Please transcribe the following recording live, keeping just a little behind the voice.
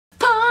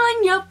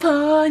ゃ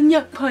ぽに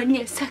ゃぽ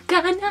にゃ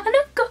魚の子。こん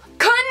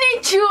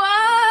にちは、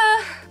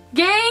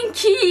元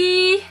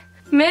気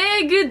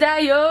メグだ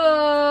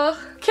よ。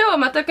今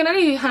日は全く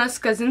何話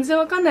すか全然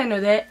わかんないの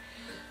で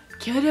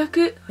協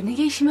力お願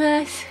いし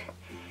ます。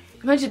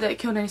マジで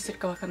今日何する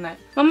かわかんない。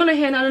ママの部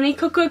屋なのに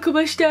ここはこ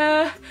ぼし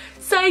た。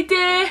最低。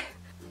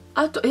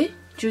あと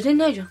充電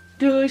ないじゃん。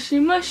どう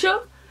しましょ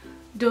う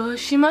どう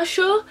しま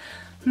しょう。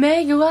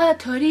メグは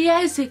とり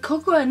あえず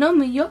ココア飲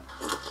むよ。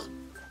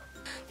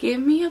Give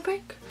me a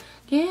break,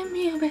 give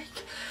me a break,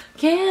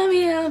 give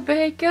me a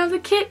break of the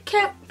Kit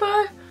Kat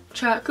bar.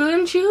 Chocolate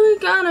and chewy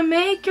gonna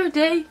make your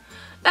day.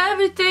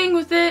 Everything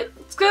with it,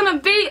 it's gonna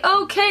be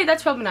okay.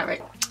 That's probably not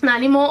right.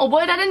 何も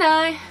覚えられ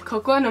ない。コ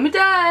コア飲み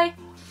たい。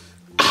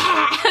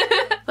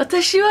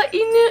私は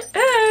犬。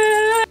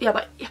や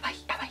ばいやばい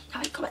やばいや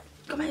ばい。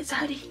ごめん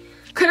サウリ。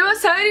これは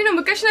サウリの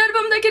昔のアル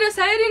バムだけど、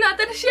サウリの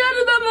新しいア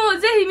ルバムを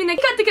ぜひみんな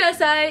買ってくだ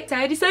さい。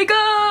サウリ最高。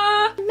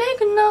メ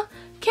グの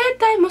携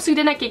帯もすぐ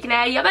出なきゃいけ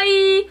ない。やば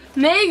い。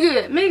メ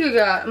グ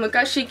が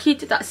昔聴い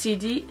てた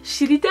CD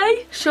知りた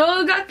い？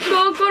小学校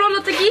頃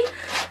の時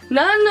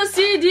何の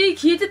CD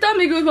聴いてた？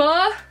メグ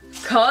は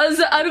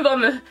数アルバ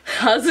ム。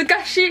恥ず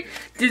かしい。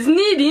ディズニ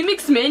ーリミッ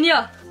クスメニ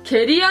ア。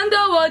ケリー・アンダ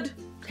ーウッ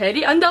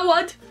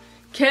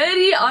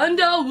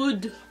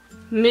ド。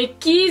ミッ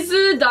キー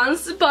ズダン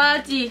スパ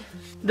ーティー。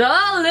The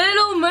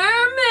Little Mermaid。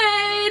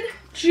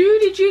ジュ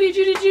リ。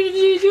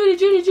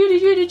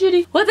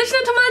私の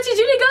友達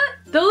ジュリが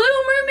The Little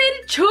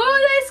Mermaid 超大好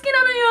き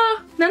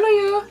なの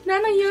よ。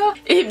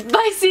いっ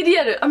ぱい CD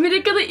ある。アメ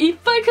リカでいっ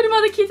ぱい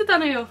車で聴いてた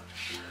のよ。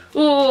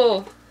お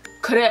お、こ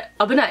れ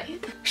危ない。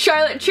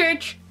Charlotte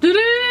Church。ドゥル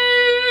ー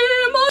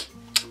モ。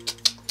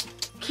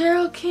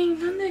Carole King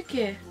なんだっ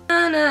け。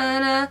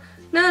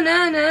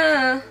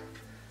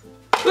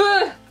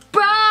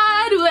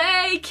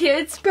Broadway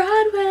kids,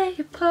 Broadway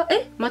apart.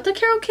 また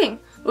Carole King.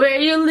 Where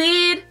you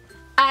lead,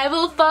 I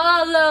will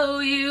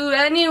follow you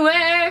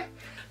anywhere.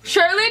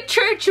 Charlotte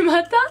Church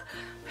また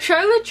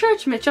Charlotte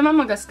Church めっちゃマ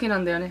マが好きな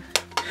んだよね。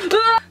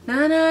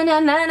なななな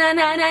なな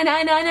なな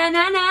なな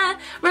なな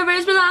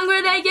Rivers belong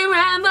where they can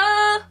ramble.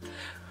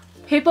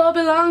 People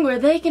belong where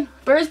they can.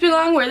 Birds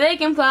belong where they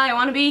can fly. I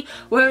wanna be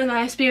where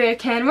my spirit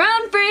can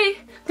run free.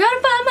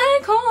 Gotta find my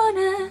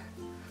corner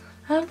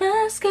of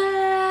the sky.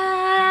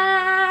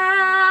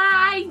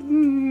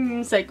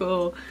 最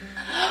高。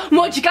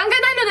もう時間がない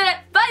ので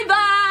バイバイ。